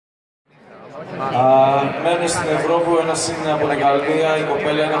Μένει στην Ευρώπη, ο ένας είναι από την Γαλλία, η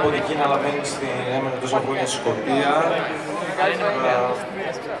κοπέλα είναι από την Κίνα, αλλά έμενε τόσα χρόνια στη Σκωτία.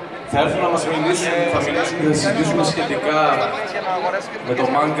 Θα έρθουν να μας μιλήσουν, θα συζητήσουμε σχετικά με το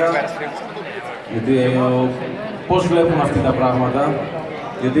μάγκα, γιατί πώς βλέπουν αυτά τα πράγματα.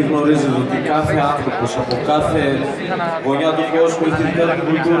 Γιατί γνωρίζετε ότι κάθε άνθρωπος από κάθε γωνιά του κόσμου έχει τη δική του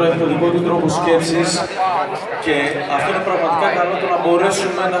κουλτούρα, έχει τον δικό του τρόπο σκέψης και αυτό είναι πραγματικά καλό το να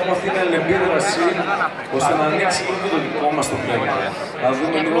μπορέσουμε να έχουμε αυτή την αλληλεπίδραση ώστε να ανοίξει λίγο το δικό μας το πνεύμα. Να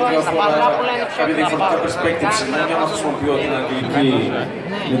δούμε λίγο κάποια διαφορετικά perspectives, για να χρησιμοποιώ την αγγλική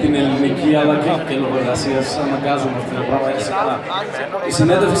με την ελληνική αλλά και λογοεργασία. Σας αναγκάζομαι αυτή τα πράγματα συχνά. Η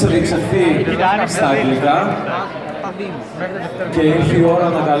συνέντευξη θα διεξαχθεί στα αγγλικά. Και ήρθε η ώρα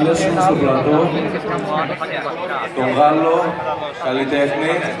να καλέσουμε στο πλατό τον Γάλλο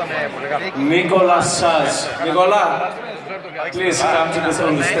καλλιτέχνη Nicolas Sauge. Nicolas, please come to this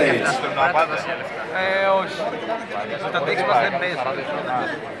on the stage. Όχι. Τα δείξεις μας δεν παίζουν.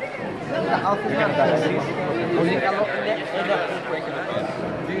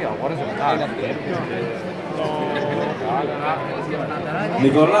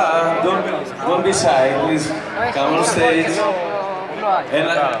 Nicolas, don't be shy, please come on stage.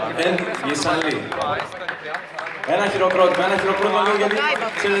 Yishan Li. Ένα χειροκρότημα λίγο γιατί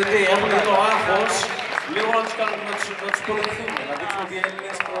ξέρετε τι, έχουν το άγχος, λίγο να τους κάνουμε να τους προωθούμε, να δείξουμε ότι οι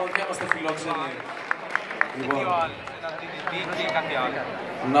Έλληνες και είμαστε φιλόξενοι.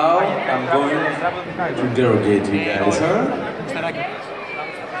 Now I'm going to interrogate you guys, huh?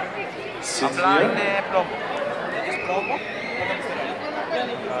 Sit here.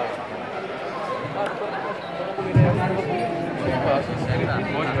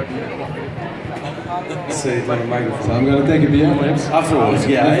 Say it like a microphone. So I'm going to take a beer next. Afterwards,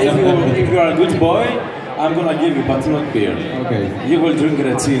 yeah. If you are a good boy, I'm going to give you, but not beer. Okay. You will drink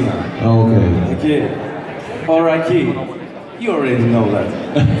Retsina. Okay. Okay. Or Raki. You already know that.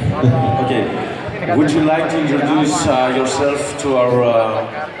 Okay. Would you like to introduce yourself to our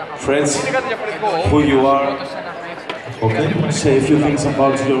friends, who you are? Okay. Say a few things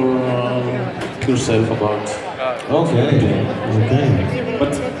about yourself about. Okay. Okay.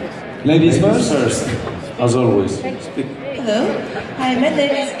 But ladies first. As always. Speak. Hello. Hi, my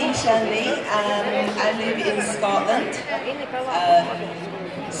name is Yishan Li. I live in Scotland.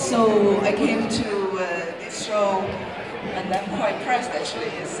 So I came to this show and I'm quite impressed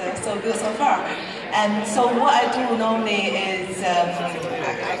actually. It's so good so far. And so what I do normally is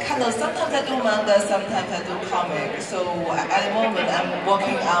I kind of, sometimes I do manga, sometimes I do comic. So at the moment I'm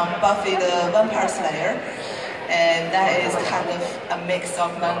working on Buffy the Vampire Slayer. And that is kind of a mix of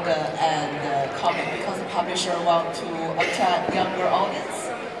manga and comic because the publisher wants to attract younger audience.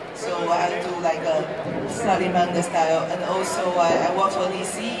 So I do like a slightly manga style. And also I work for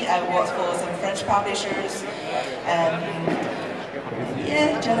DC, I work for some French publishers.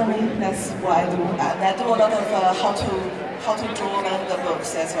 Yeah, generally that's what I do. And I do a lot of how to draw manga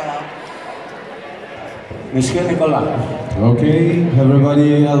books as well. Monsieur Nicolas. Okay, everybody,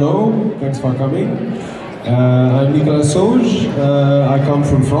 hello. Thanks for coming. I'm Nicolas Sauge. I come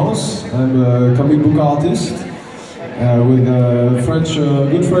from France. I'm a comic book artist with a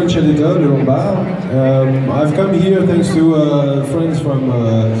good French editor, Lombard. I've come here thanks to friends from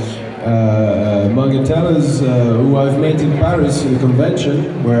manga tellers who I've met in Paris at a convention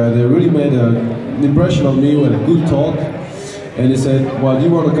where they really made an impression on me with a good talk. And they said, well, do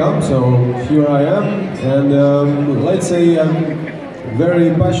you want to come? So here I am. And let's say I'm very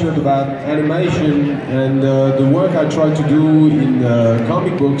passionate about animation, and the work I try to do in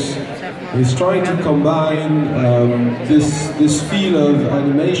comic books is trying to combine this feel of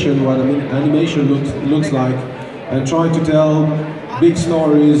animation, what animation looks like, and try to tell big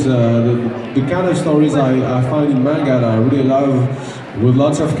stories, the kind of stories I find in manga that I really love, with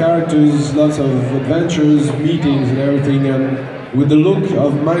lots of characters, lots of adventures, meetings and everything, and with the look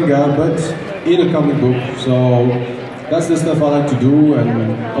of manga, but in a comic book. So that's the stuff I like to do, and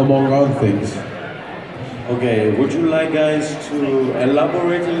among other things. Okay, would you like guys to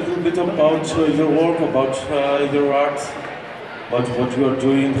elaborate a little bit about your work, about your art, about what you are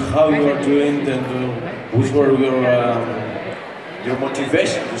doing, how you are doing, and which were your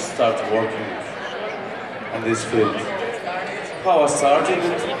motivation to start working in this field? How I started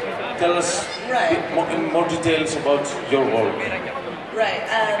it? Tell us in more details about your work. Right.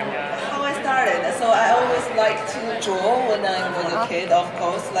 How I started. So I always like to draw when I was a kid, of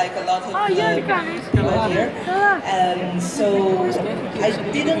course, like a lot of people here. And so I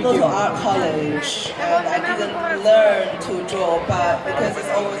didn't go to art college, and I didn't learn to draw, but because it's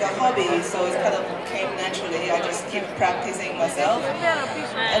always a hobby, so it kind of came naturally. I just keep practicing myself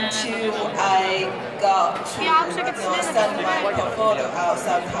until I got to send my portfolio out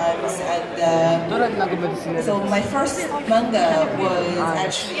sometimes. And so my first manga was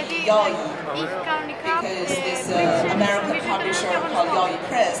actually Yaoi, because this American publisher called Yaoi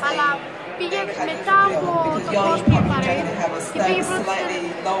Press, they kind of, because Yaoi probably generally have a slightly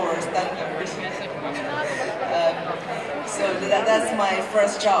lower standard. So that's my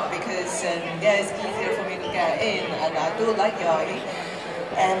first job, because yeah, it's easier for me to get in, and I do like Yaoi.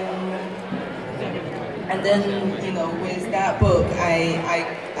 And then, you know, with that book, I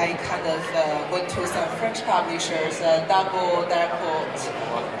kind of went to some French publishers, Double, Darkwood,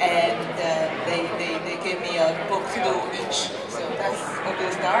 and they gave me a book to do each. So that's a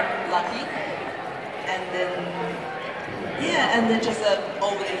good start, lucky. And then, yeah, and then just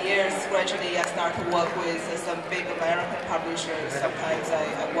over the years, gradually I started to work with some big American publishers. Sometimes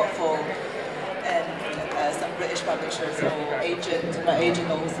I work for some British publishers or my agent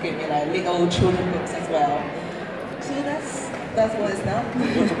always gave me like little children books as well. So that's what it's now.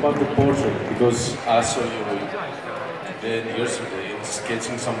 What about the portrait? Because I saw you yesterday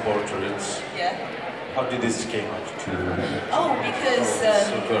sketching some portraits. Yeah. How did this came out to? Oh, because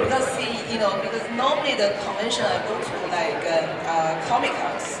see, you know, because normally the convention I go to like comic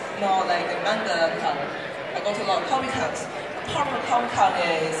cons, not like a manga con. I go to a lot of comic cons. Part of the comic con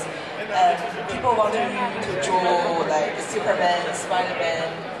is people want you to draw like Superman, Spider-Man,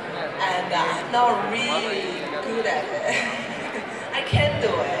 and I'm not really good at it. I can do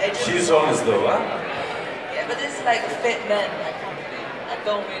it. She's honest though, huh? Yeah, but it's like fit men. I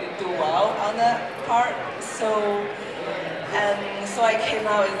don't really do well on that part. So I came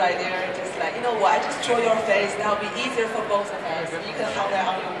out with the idea, just like, you know what, I just draw your face. That'll be easier for both of us. You can hang that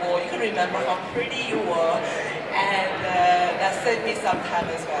on your wall. You can remember how pretty you were. And that saved me some time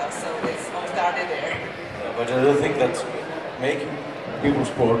as well, so it's all started there. But I don't think that making people's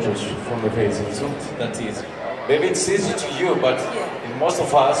portraits from the face is not that easy. Maybe it's easy to you, but in most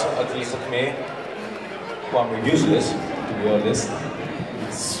of us, at least at me, who are useless, to be honest,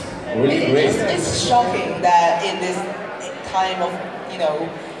 it's really great. It's shocking that in this time of, you know,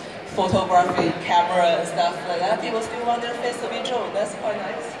 photography, camera and stuff like that, people still want their face to be drawn. That's quite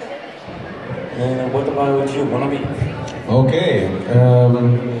nice. What about you, Monami? Okay.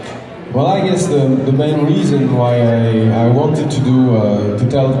 Well, I guess the main reason why I wanted to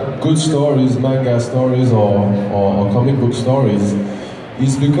tell good stories, manga stories or comic book stories,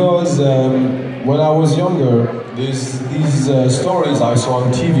 is because when I was younger, these stories I saw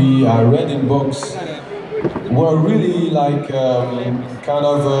on TV, I read in books, were really like kind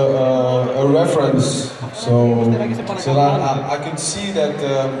of a reference. So that I could see that.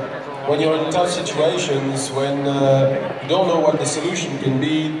 When you're in tough situations, when you don't know what the solution can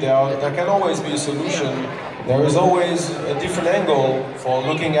be, there can always be a solution. There is always a different angle for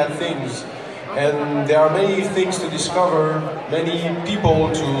looking at things. And there are many things to discover, many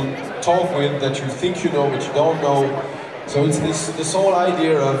people to talk with that you think you know but you don't know. So it's this whole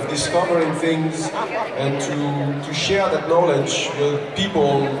idea of discovering things and to share that knowledge with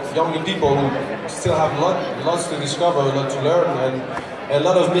people, younger people who still have lots to discover, a lot to learn, and a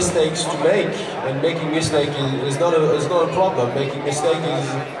lot of mistakes to make. And making mistakes is not a problem. Making mistakes is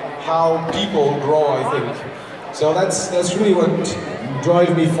how people grow, I think. So that's really what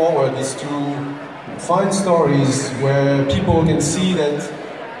drives me forward, is to find stories where people can see that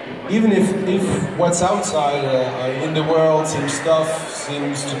even if what's outside in the world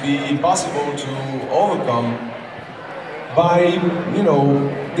seems to be impossible to overcome, by, you know,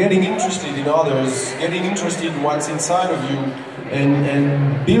 getting interested in others, getting interested in what's inside of you,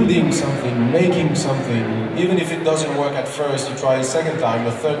 and building something, making something, even if it doesn't work at first, you try a second time,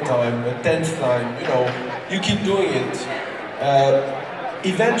 a third time, a 10th time, you know, you keep doing it.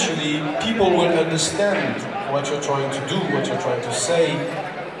 Eventually, people will understand what you're trying to do, what you're trying to say,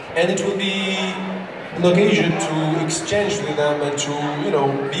 and it will be an occasion to exchange with them and to, you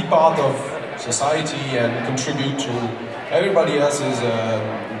know, be part of society and contribute to everybody else's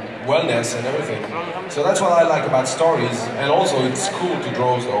wellness and everything. So that's what I like about stories, and also it's cool to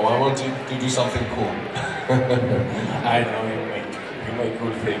draw, so I want to do something cool. I know you make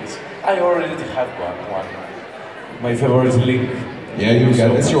cool things. I already have one. My favorite link. Yeah, you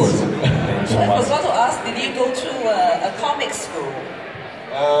got it. It's yours. I forgot to ask, did you go to a comic school?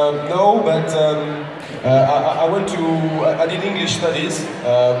 No, but I did English studies.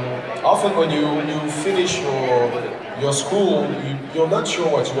 Often when you finish your school, you're not sure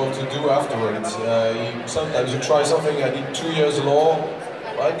what you want to do afterwards. Sometimes you try something. I did 2 years law.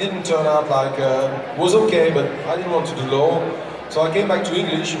 It didn't turn out like, it was okay, but I didn't want to do law. So I came back to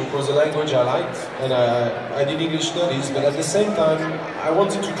English, which was a language I liked, and I did English studies, but at the same time, I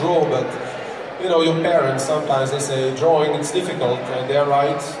wanted to draw, but you know, your parents, sometimes they say, drawing, it's difficult, and they're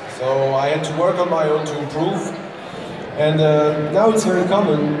right. So I had to work on my own to improve. And now it's very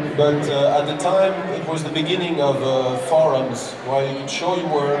common, but at the time it was the beginning of forums where you could show your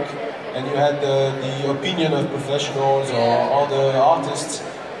work and you had the opinion of professionals or other artists.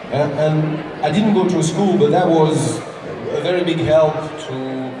 And I didn't go to school, but that was a very big help to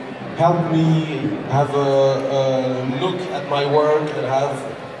help me have a look at my work and have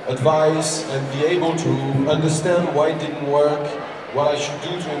advice and be able to understand why it didn't work, what I should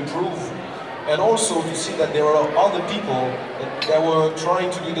do to improve. And also to see that there were other people that were trying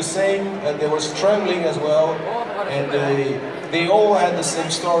to do the same and they were struggling as well, and they all had the same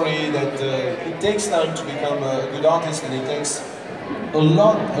story, that it takes time to become a good artist, and it takes a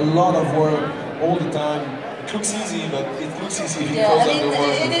lot of work all the time. It looks easy, but it looks easy because of the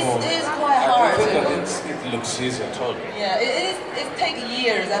work before. It is quite hard. I think that it looks easy at all. Yeah, it takes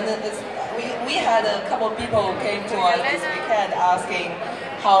years, and we had a couple of people who came to us this weekend asking,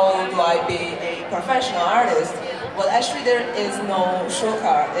 how do I be a professional artist? Well, actually there is no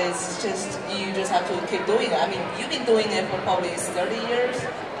shortcut. It's just, you just have to keep doing it. I mean, you've been doing it for probably 30 years?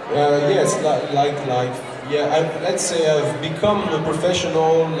 Yes, let's say I've become a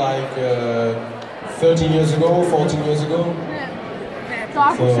professional like 13 years ago, 14 years ago.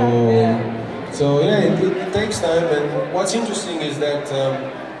 So yeah, it takes time, and what's interesting is that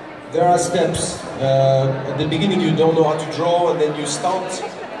there are steps. At the beginning you don't know how to draw, and then you start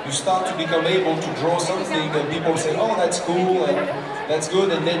to become able to draw something, and people say, oh, that's cool, and that's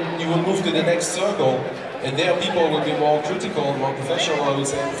good, and then you will move to the next circle, and there people will be more critical, more professional, and will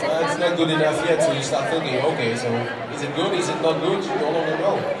say, it's not good enough yet, so you start thinking, okay, so is it good, is it not good, you no longer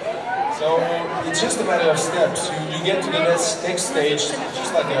know. So it's just a matter of steps. You get to the next stage,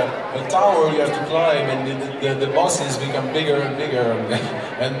 just like a tower you have to climb, and the bosses become bigger and bigger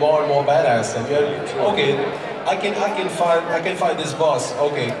and more badass. And you're, okay, I can find this boss.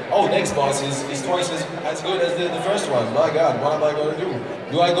 Okay, oh, next boss is twice as good as the first one. My God, what am I going to do?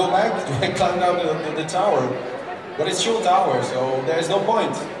 Do I go back? Do I climb down the tower? But it's your tower, so there's no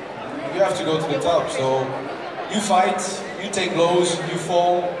point. You have to go to the top. So you fight, you take blows, you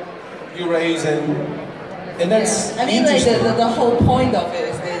fall, you raise, and that's I mean, like the whole point of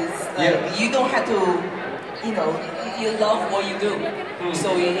it is like, you don't have to, you know, you love what you do.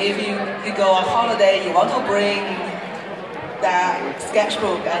 So if you go on holiday, you want to bring that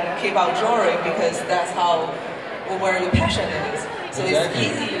sketchbook and keep on drawing, because that's where your passion is. So it's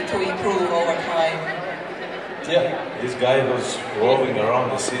easy to improve over time. Yeah. This guy was roving around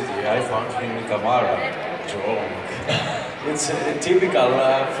the city. I found him in Tamara drawing. It's a typical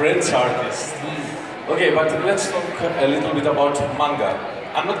French artist. Okay, but let's talk a little bit about manga.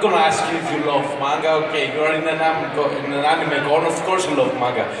 I'm not going to ask you if you love manga. Okay, you're in an anime con, of course you love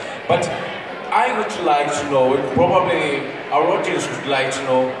manga. But I would like to know, and probably our audience would like to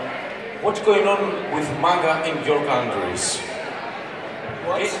know, what's going on with manga in your countries?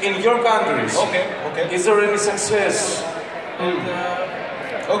 What? In your countries. Okay. Is there any success?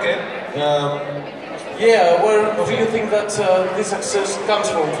 Okay. Yeah, where do you think that this success comes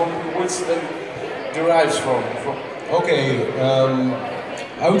from which it derives from? Okay,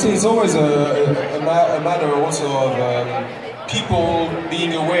 I would say it's always a matter also of people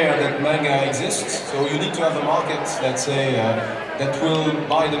being aware that manga exists. So you need to have a market, let's say, that will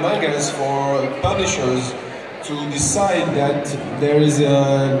buy the mangas for publishers to decide that there is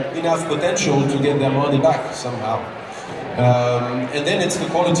enough potential to get their money back somehow. And then it's the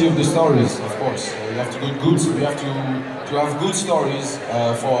quality of the stories, of course. You have to have good stories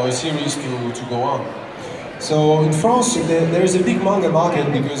for a series to go on. So in France, there is a big manga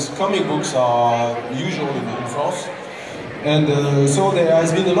market because comic books are usual in France. And so there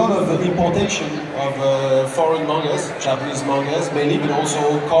has been a lot of importation of foreign mangas, Japanese mangas mainly, but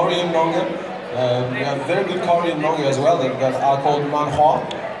also Korean manga. We have very good Korean manga as well that are called manhwa.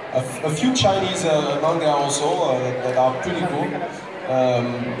 A few Chinese manga also that are pretty cool.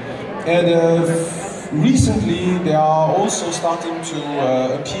 Recently they are also starting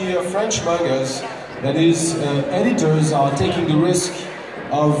to appear French mangas. That is, editors are taking the risk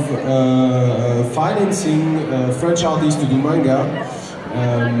of financing French artists to do manga.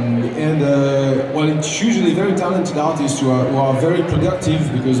 Well, it's usually very talented artists who are very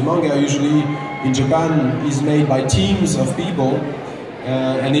productive, because manga usually in Japan is made by teams of people.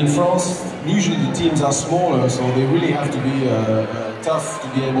 And in France, usually the teams are smaller, so they really have to be tough to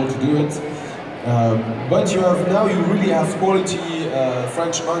be able to do it. But you really have quality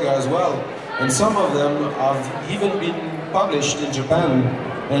French manga as well, and some of them have even been published in Japan,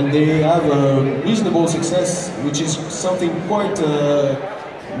 and they have a reasonable success, which is something quite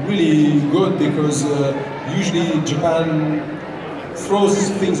really good, because usually Japan throws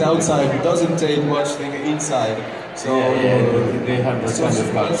things outside, but doesn't take much thing inside. So they have that kind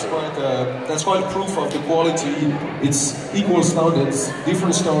of culture. That's quite proof of the quality. It's equal standards,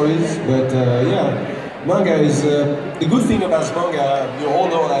 different stories, but manga is the good thing about manga. You all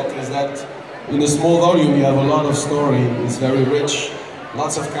know that is that in a small volume you have a lot of story. It's very rich,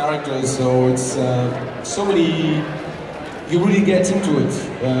 lots of characters. So it's so many. You really get into it.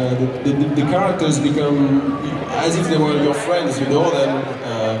 The characters become as if they were your friends. You know them.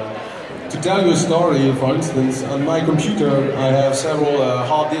 To tell you a story, for instance, on my computer I have several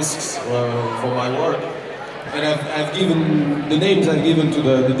hard disks for my work, and I've given the names I've given to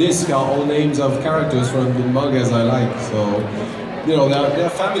the disk are all names of characters from the mangas I like. So, you know, they're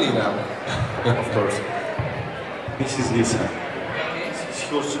family now. Of course. This is Lisa.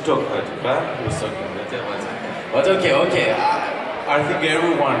 She wants to talk about it, but he was talking about it. But okay. I think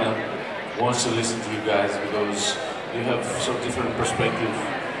everyone wants to listen to you guys because you have so different perspectives.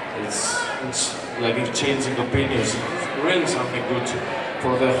 It's like exchanging opinions. It's really something good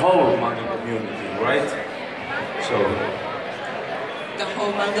for the whole manga community, right? So, the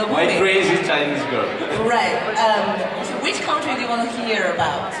whole manga my crazy Chinese girl. Right. So which country do you want to hear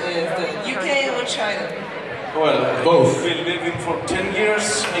about? The UK or China? Well, both. We've been living for 10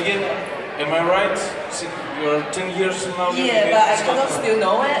 years again. Am I right? You're 10 years now. Yeah, but I cannot still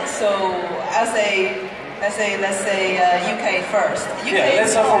know it. So let's say UK first. UK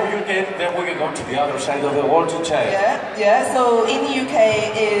let's start from UK, then we can go to the other side of the world to China. Yeah. So in the UK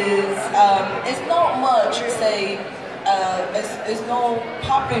it's not much. Say, it's no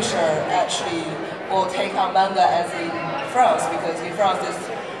publisher actually will take on manga as in France, because in France there's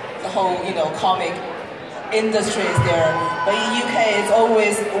the whole comic industry is there. But in UK it's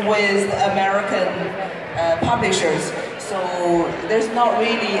always with American publishers. So there's not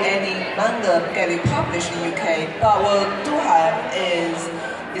really any manga getting published in UK, but what we do have is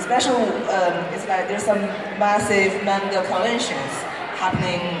especially it's like there's some massive manga conventions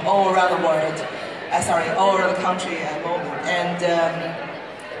happening all around the world, all around the country at the moment, and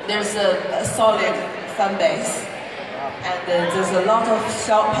there's a solid fan base, and there's a lot of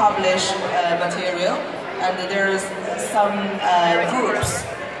self-published material, and there's some groups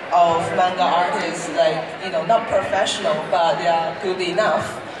of manga artists, like not professional, but they are good enough.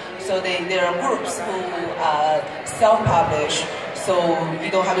 So there are groups who self-publish, so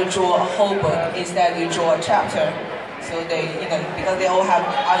you don't have to draw a whole book. Instead, you draw a chapter. So they, because they all have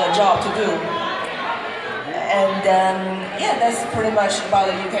other job to do. And that's pretty much about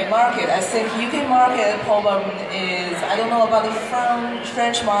the UK market. I think UK market problem is, I don't know about the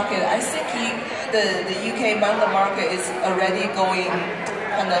French market. I think the UK manga market is already going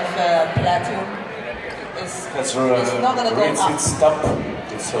kind of plateau. It's not going to go up. It's stop.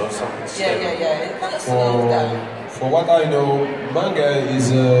 It's something stable. Yeah. It's going to slow down. For what I know, manga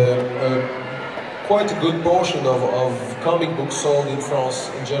is quite a good portion of comic books sold in France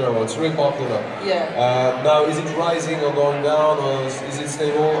in general. It's really popular. Yeah. Now, is it rising or going down, or is it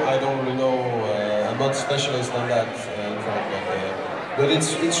stable? I don't really know. I'm not a specialist on that, in fact, but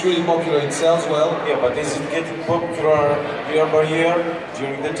it's really popular. It sells well. Yeah, but is it getting popular year by year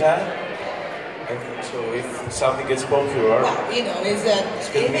during the time? So if something gets popular, it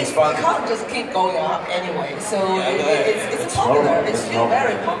can't just keep going up anyway. So it's popular. Normal. It's still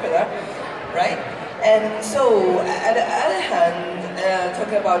very popular, right? And so at the other hand,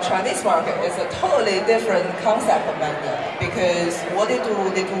 talking about Chinese market, it's a totally different concept of manga, because what they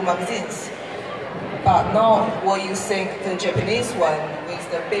do magazines, but not what you think the Japanese one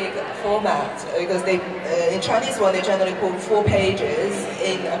with the big format, because they in Chinese one they generally put 4 pages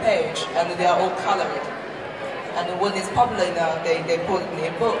in a page, and they are all colored. And when it's popular now, they put it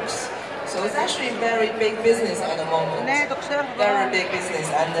in books. So it's actually very big business at the moment. Very big business,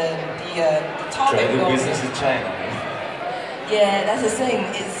 and the topic. Try to do business in China. Yeah, that's the thing.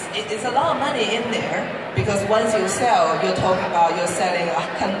 It's a lot of money in there, because once you sell, you're talking about you're selling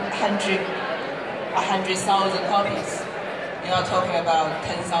 100,000 copies. You're not talking about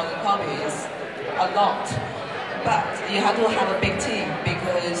 10,000 copies. A lot. But you have to have a big team,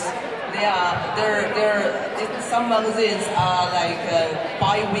 because some magazines are like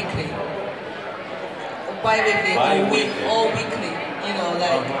bi-weekly or weekly. You know,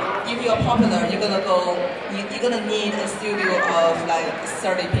 like if you're popular, you're gonna need a studio of like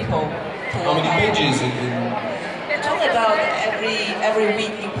 30 people. How many pages? We're talking about every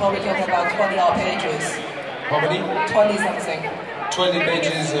week. You probably talking about 20 odd pages. How many? 20 something. 20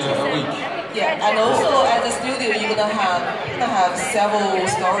 pages a week. Yeah, and also at the studio, you're gonna have several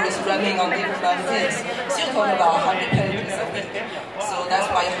stories running on different magazines. So you're talking about 100 pages a week. So that's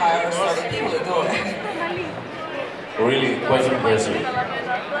why you hire 30 people to do it. Really quite impressive.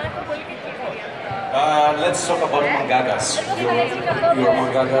 Let's talk about mangakas. You're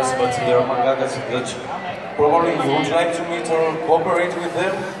mangakas, but there are mangakas that probably you would like to meet or cooperate with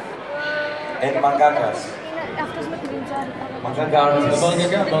them. And mangakas. Manga artists.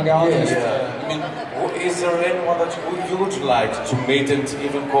 Manga artists. I mean, is there anyone that you would like to meet and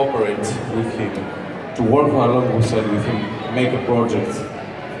even cooperate with him? To work alongside with him, make a project?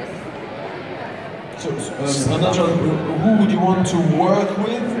 So, I'm not sure, who would you want to work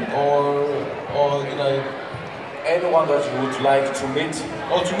with, or anyone that you would like to meet,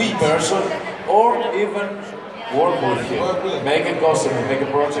 or to meet person, or even work with him, make a costume, make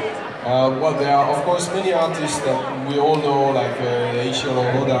a project. Well, there are of course many artists that we all know, like Eiichiro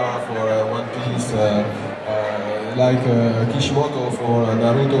Oda for One Piece, like Kishimoto for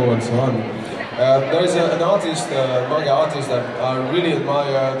Naruto and so on. There is an artist, manga artist that I really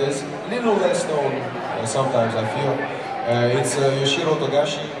admire. There's little less known sometimes, I feel. It's Yoshiro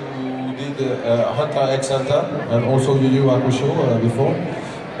Togashi, who did Hunter x Hunter and also Yu Yu Hakusho before.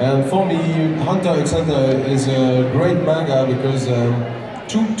 And for me, Hunter x Hunter is a great manga because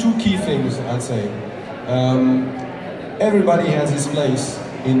two key things, I'd say. Everybody has his place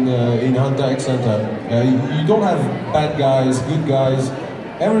in Hunter x Hunter. You don't have bad guys, good guys.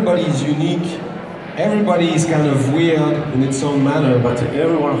 Everybody is unique. Everybody is kind of weird in its own manner, but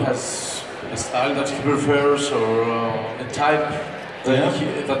everyone has a style that he prefers or a type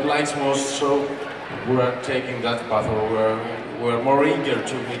that likes most. So we are taking that path, or we're more eager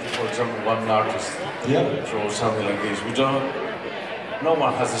to meet, for example, one artist. Yeah. Or something like this. We don't. No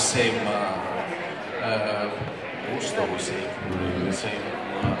one has the same.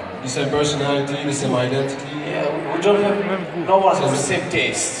 The same personality, the same identity. Yeah, we don't have. No one has the same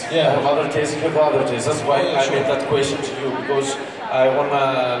taste. Yeah. I have other tastes, you have other tastes. That's why I made that question to you, because I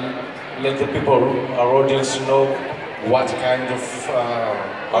wanna let the people, our audience, know what kind of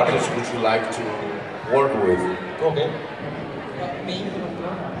artists would you like to work with. Okay. Me?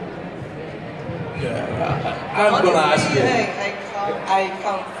 Yeah, I'm gonna ask you.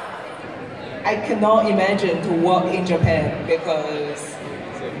 I cannot imagine to work in Japan because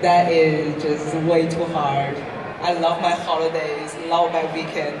that is just way too hard. I love my holidays, love my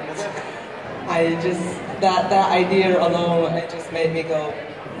weekends. That idea alone, it just made me go,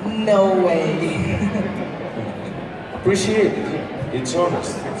 no way. Appreciate it. It's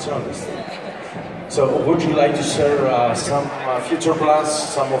honest. It's honest. So, would you like to share some future plans,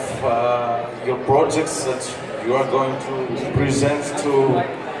 some of your projects that you are going to present to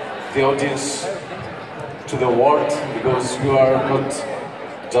the audience, to the world? Because you are not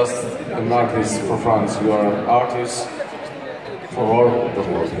just an artist for France, you are an artist for all the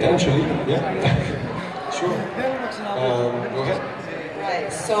world. Potentially, yeah. Sure. Go ahead.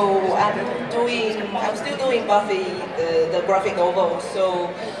 Right, so I'm still doing Buffy, the graphic novel. So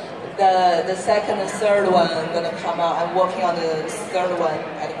the second and third one gonna come out. I'm working on the third one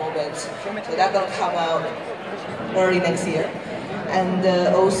at the moment. So that's gonna come out early next year. And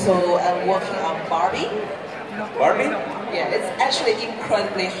also I'm working on Barbie. Barbie? Yeah, it's actually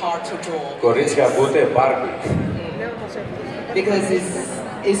incredibly hard to draw. Κορίτσια ακούτε Barbie. Because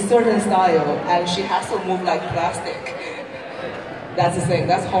it's certain style and she has to move like plastic. That's the thing,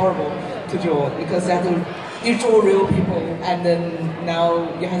 that's horrible to draw because you draw real people and then now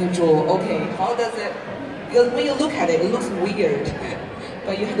you have to draw, okay, how does it, because when you look at it, it looks weird,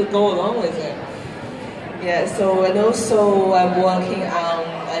 but you have to go along with it. Yeah, so, and also I'm working on,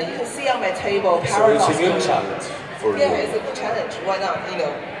 you can see on my table, Paradox. So it's a new challenge for you. Yeah, it's a new challenge, why not, you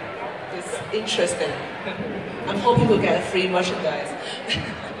know, it's interesting. I'm hoping to get free merchandise.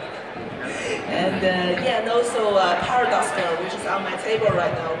 And yeah, and also Paradox Fair, which is on my table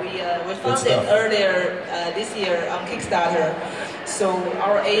right now. We found it earlier this year on Kickstarter. So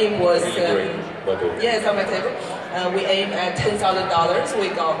our aim was, yeah, it's on my table. We aim at $10,000. We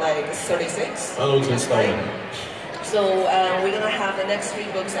got like 36. I don't think right? So we're gonna have the next 3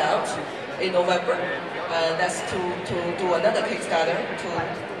 books out in November. That's to do another Kickstarter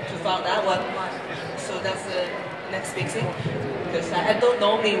to fund that one. So that's the next big thing. Because I don't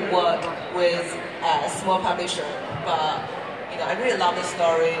normally work with a small publisher, but you know I really love the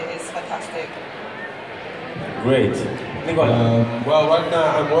story. It's fantastic. Great. Well, right now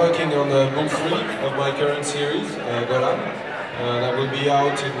I'm working on book 3 of my current series, Golan. That will be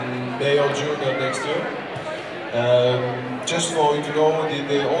out in May or June of next year. Just for you to know,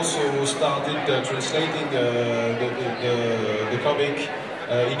 they also started translating the comic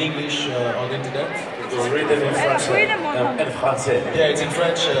in English on the internet. It was written in French. Yeah, it's in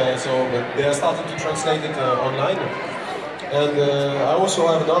French, but they are starting to translate it online. And I also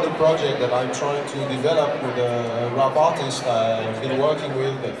have another project that I'm trying to develop with a rap artist I've been working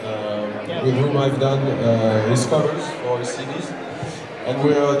with whom I've done his covers for his CDs. And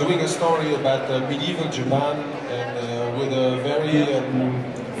we're doing a story about medieval Japan, and with a very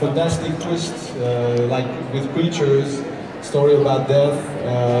fantastic twist, like with creatures, story about death.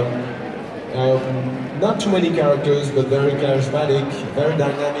 Not too many characters, but very charismatic, very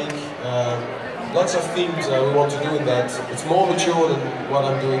dynamic. Lots of themes we want to do in that. It's more mature than what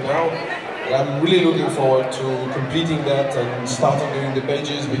I'm doing now. And I'm really looking forward to completing that and starting doing the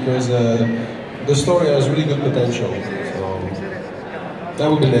pages, because the story has really good potential. So that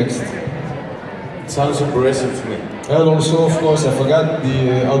will be next. Sounds impressive to me. And also, of course, I forgot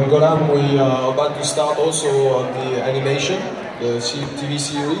on Golan we are about to start also on the animation, the TV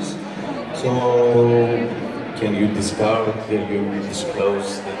series. So can you disclose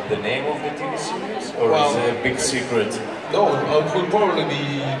the name of the TV series, or is it a big secret? No, it will probably be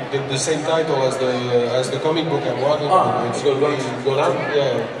the same title as the comic book I'm working on. It's going to be Golan.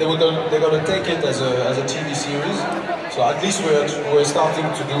 Yeah, they're going to take it as a TV series. So at least we're starting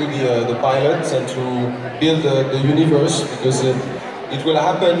to do the pilots and to build the universe, because it will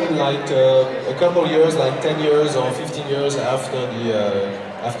happen like a couple years, like 10 years or 15 years after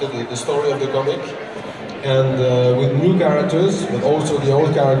the story of the comic. And with new characters, but also the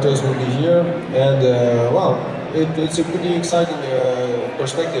old characters will be here. And it's a pretty exciting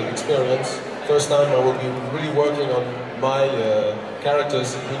perspective experience. First time I will be really working on my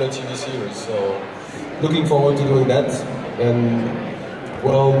characters in a TV series. So looking forward to doing that. And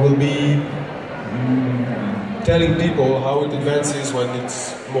we'll be telling people how it advances when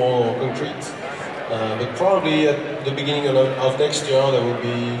it's more concrete. But probably at the beginning of next year there will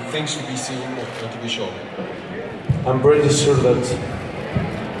be things to be seen and to be shown. I'm pretty sure that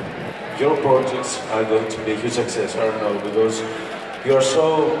your projects are going to be a huge success, I don't know, because you are so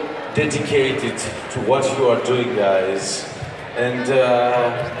dedicated to what you are doing, guys, and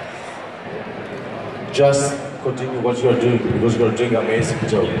just continue what you are doing, because you are doing an amazing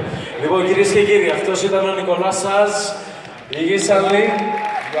job. Λοιπόν, κυρίες και κύριοι, αυτός ήταν ο Nicolas Sauge, η Yishan Li.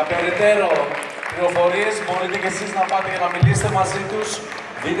 Για περαιτέρω πληροφορίες μπορείτε και εσείς να πάτε για να μιλήσετε μαζί τους,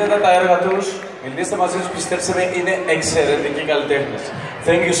 δείτε τα έργα τους, μιλήστε μαζί τους, πιστέψτε με, είναι εξαιρετικοί καλλιτέχνες.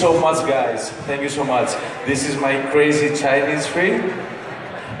 Thank you so much, guys. Thank you so much. This is my crazy Chinese friend,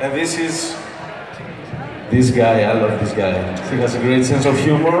 and this is this guy. I love this guy. He has a great sense of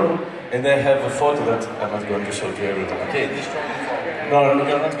humor, and I have a photo that I'm not going to show to everyone. Okay, this one. No,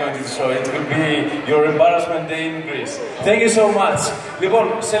 you're not going to show it. It will be your embarrassment day in Greece. Thank you so much. Λοιπόν,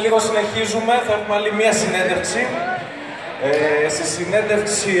 σε λίγο συνεχίζουμε. Θα έχουμε άλλη μία συνέντευξη. Στη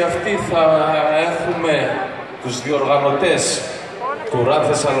συνέντευξη αυτή θα έχουμε τους διοργανωτές του RuN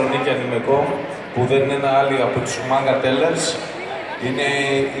Θεσσαλονίκη Ανημεκό, που δεν είναι ένα άλλοι από τους manga tellers. Είναι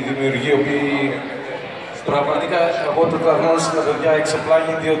οι δημιουργοί οι οποίοι πραγματικά εγώ το γνώρισα τα παιδιά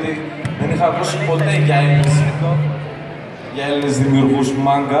εξεπλάγει, διότι δεν είχα ακούσει ποτέ για Έλληνες δημιουργούς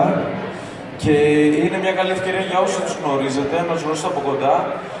manga, και είναι μια καλή ευκαιρία για όσους τους γνωρίζετε να τους γνωρίσετε από κοντά.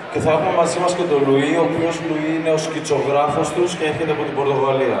 Και θα έχουμε μαζί μας και τον Λουί, ο οποίος Λουί είναι ο σκητσογράφος τους και έρχεται από την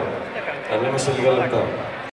Πορτογαλία. Τα λέμε σε λίγα λεπτά.